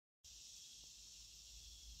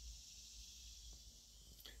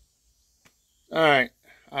All right,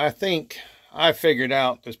 I think I figured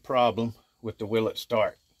out this problem with the will it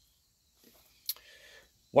start.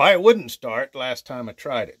 Why it wouldn't start last time I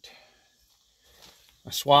tried it.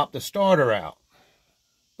 I swapped the starter out,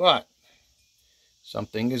 but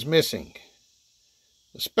something is missing.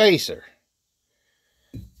 The spacer.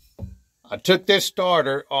 I took this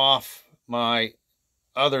starter off my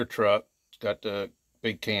other truck. It's got the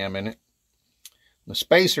big cam in it. The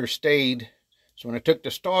spacer stayed, so when I took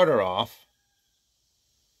the starter off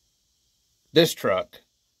this truck,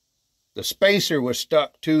 the spacer was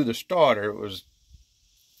stuck to the starter.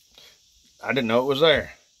 I didn't know it was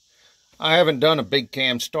there. I haven't done a big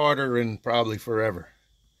cam starter in probably forever.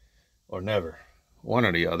 Or never. One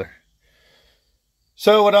or the other.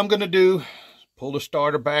 So what I'm going to do, pull the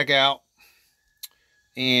starter back out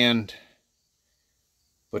and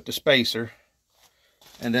put the spacer.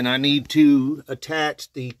 And then I need to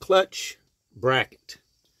attach the clutch bracket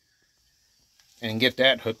and get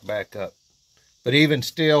that hooked back up. But even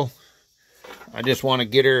still, I just want to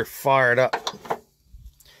get her fired up.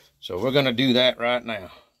 So we're going to do that right now.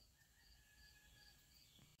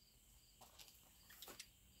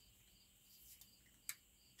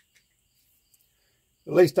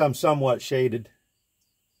 At least I'm somewhat shaded.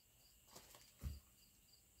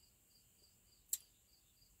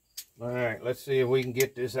 All right, let's see if we can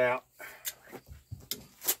get this out.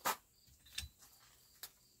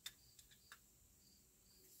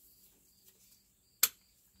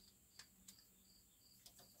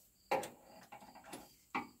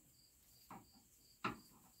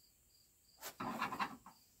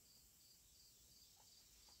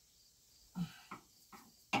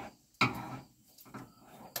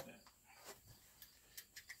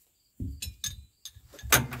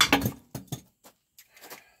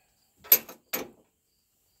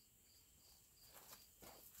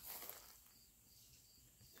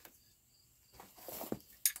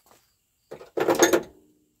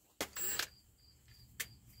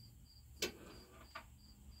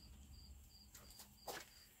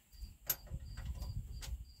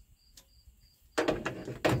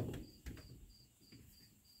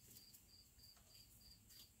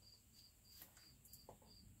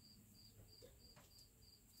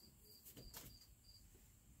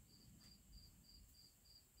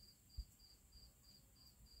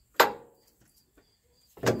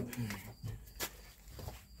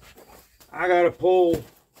 I gotta pull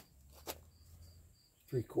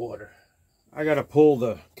 3/4. I gotta pull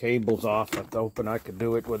the cables off. I was hoping I could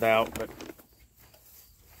do it without, but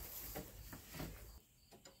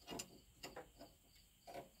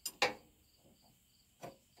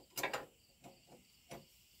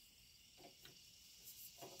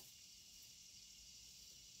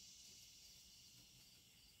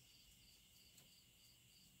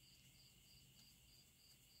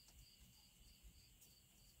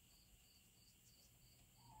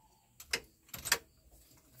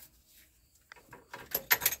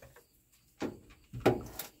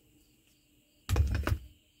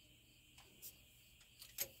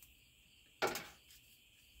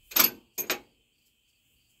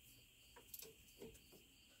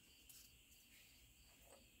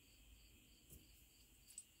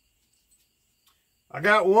I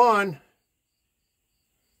got one.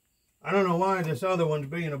 I don't know why this other one's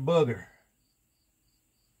being a booger.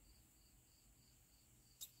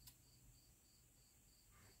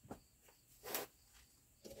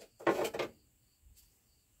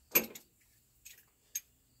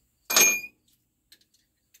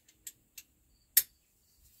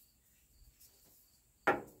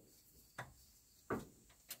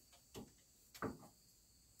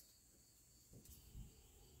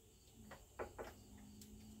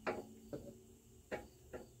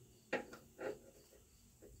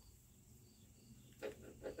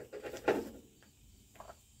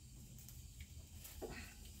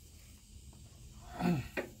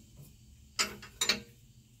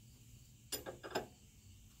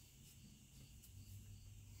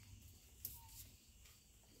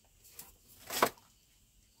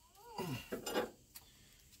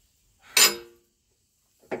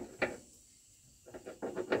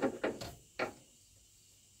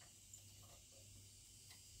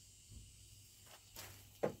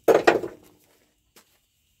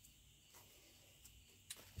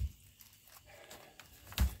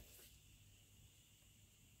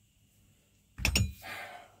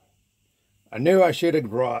 I knew I should have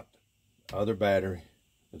brought the other battery,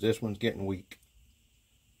 because this one's getting weak.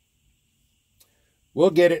 We'll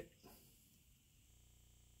get it.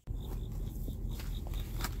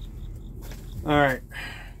 All right,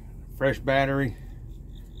 fresh battery.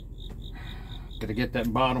 Gotta get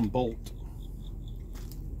that bottom bolt.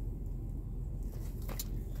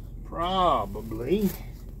 probably,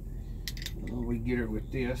 when we get her with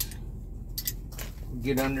this,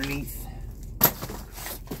 get underneath.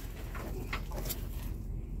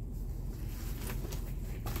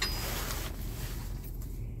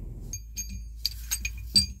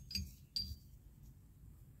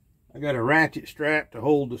 I got a ratchet strap to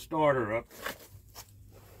hold the starter up.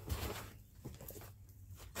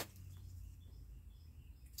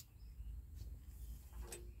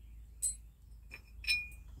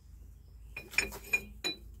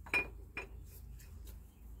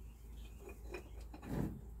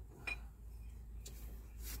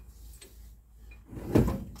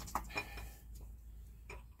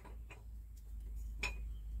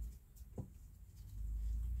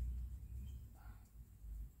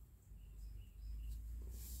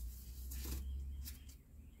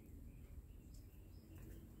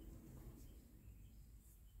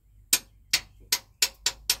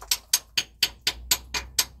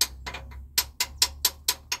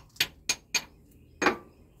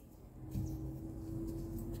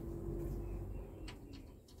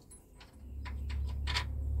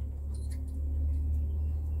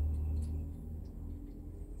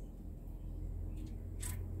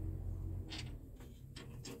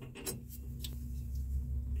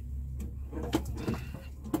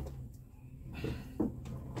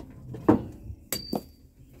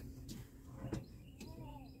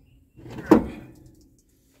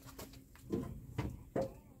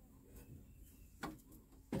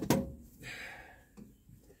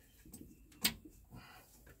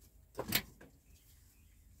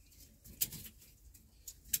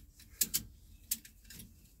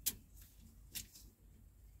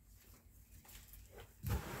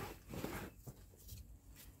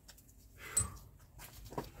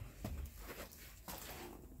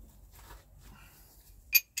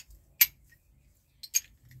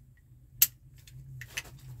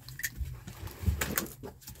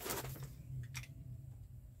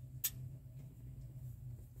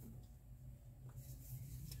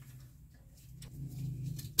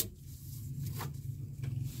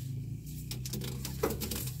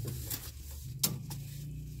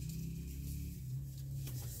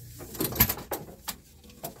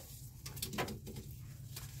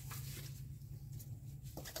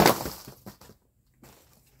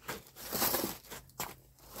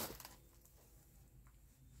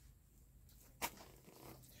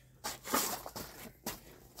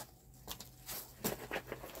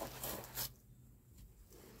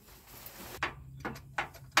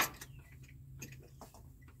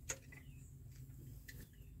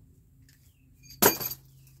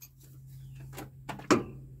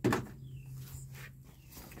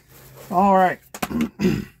 All right,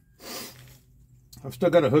 I've still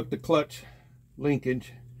got to hook the clutch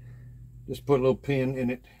linkage. Just put a little pin in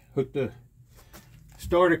it, hook the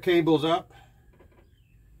starter cables up,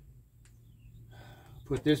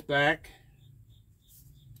 put this back,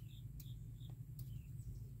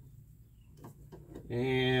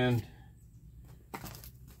 and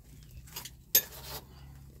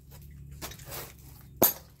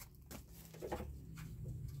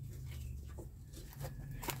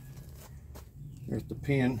there's the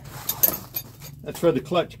pin. That's for the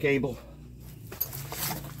clutch cable.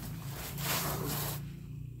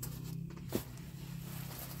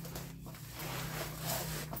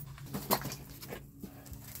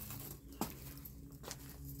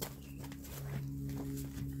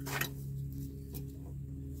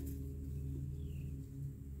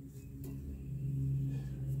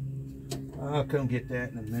 I'll come get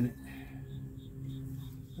that in a minute.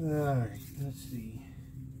 All right, let's see.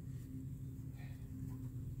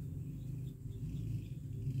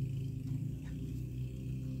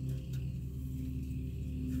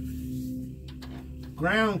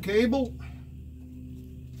 Ground cable.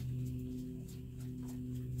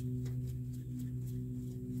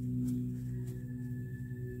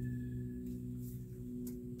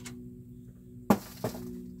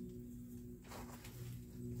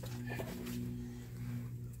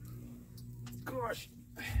 Gosh.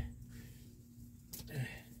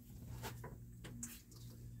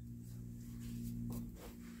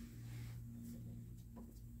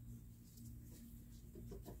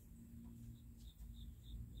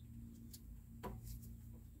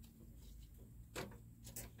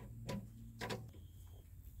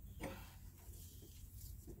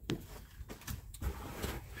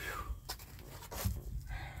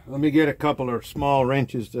 Let me get a couple of small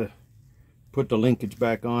wrenches to put the linkage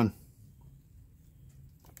back on.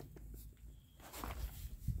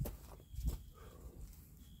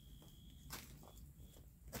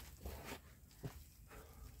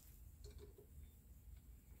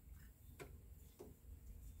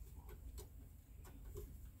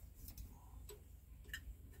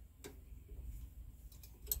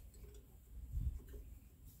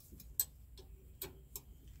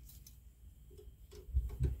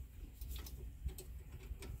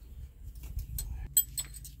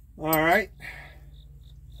 All right.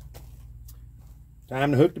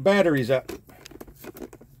 Time to hook the batteries up.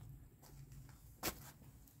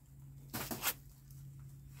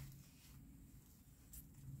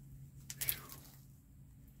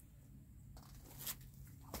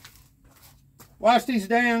 Watch these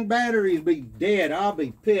dang batteries be dead. I'll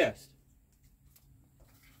be pissed.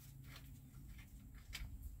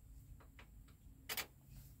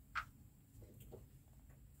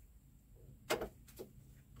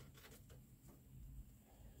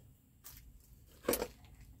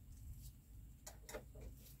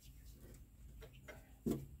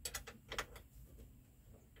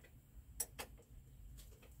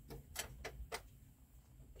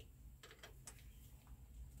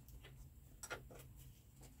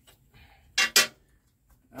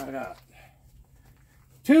 I got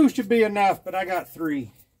 2 should be enough, but I got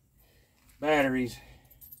 3 batteries.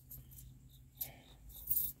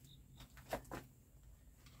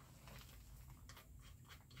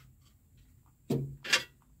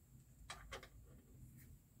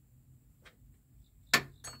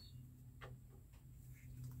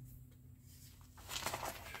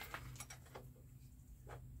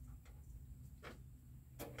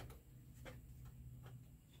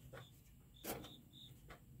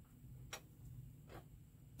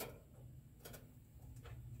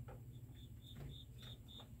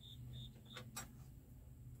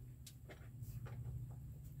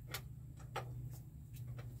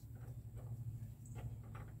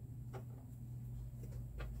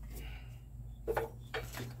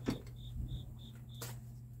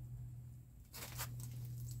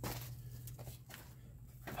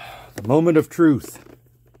 The moment of truth.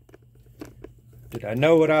 Did I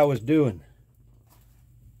know what I was doing?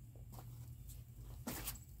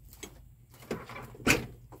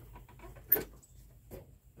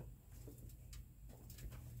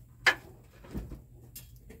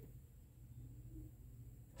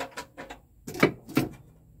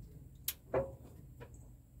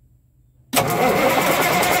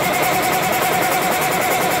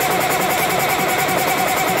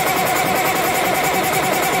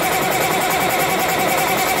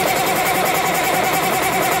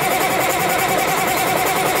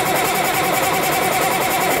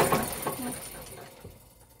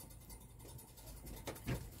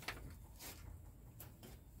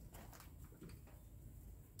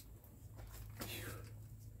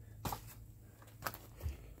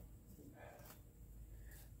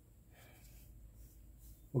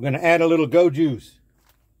 We're going to add a little go juice.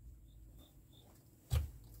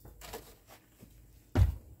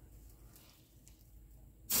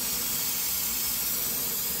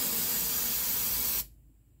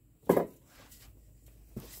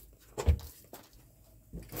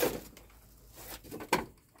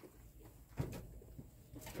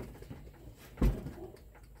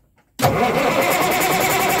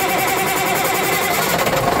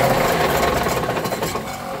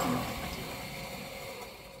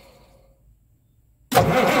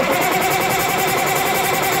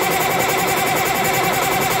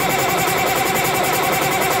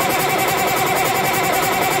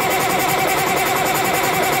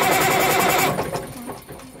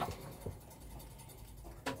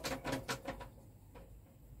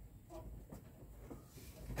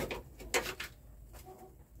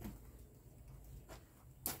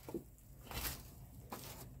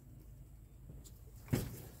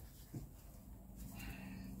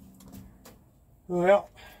 Well,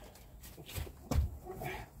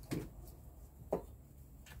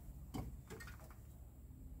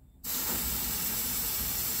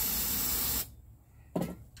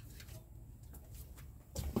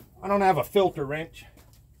 I don't have a filter wrench.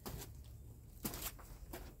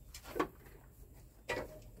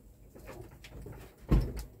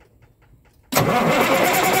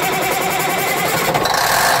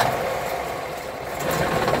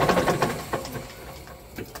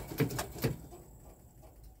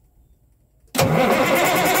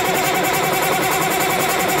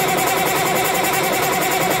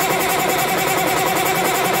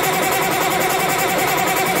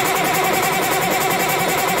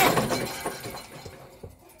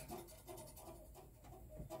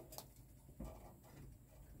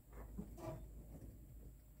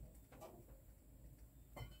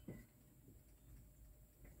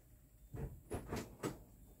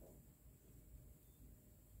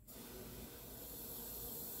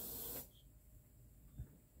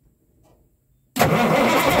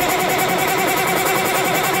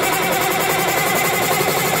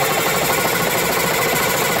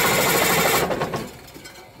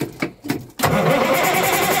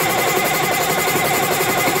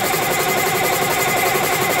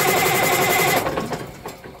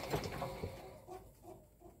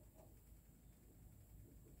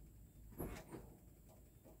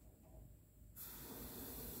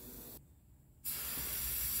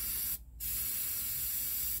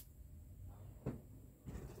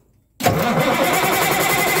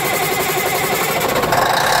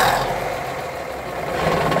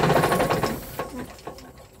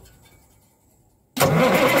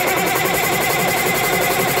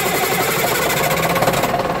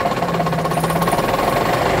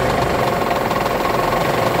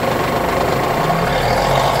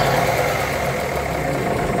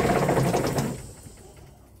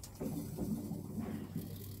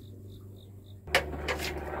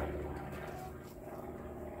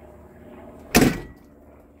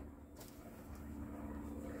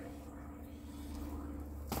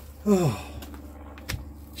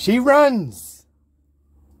 She runs.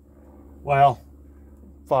 Well,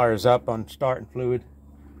 fires up on starting fluid.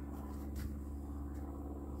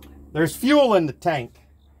 There's fuel in the tank.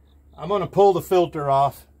 I'm going to pull the filter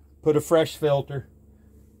off, put a fresh filter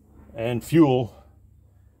and fuel,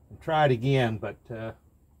 and try it again, but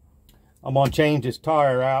I'm going to change this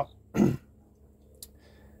tire out. It'll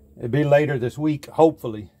be later this week,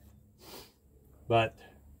 hopefully, but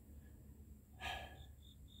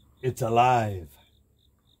it's alive.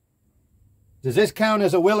 Does this count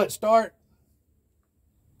as a will it start?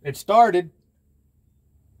 It started.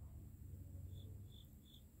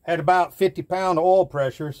 Had about 50-pound oil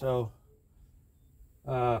pressure, so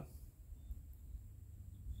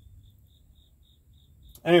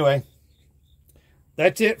anyway,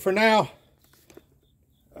 that's it for now.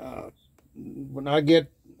 When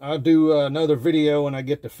I'll do another video when I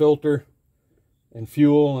get the filter and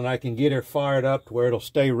fuel and I can get her fired up to where it'll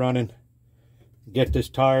stay running. Get this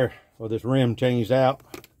tire or this rim changed out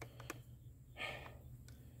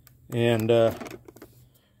and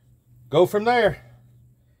go from there.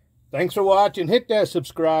 Thanks for watching. Hit that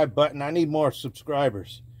subscribe button. I need more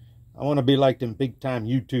subscribers. I want to be like them big time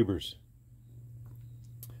YouTubers.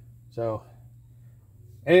 So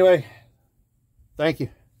anyway, thank you.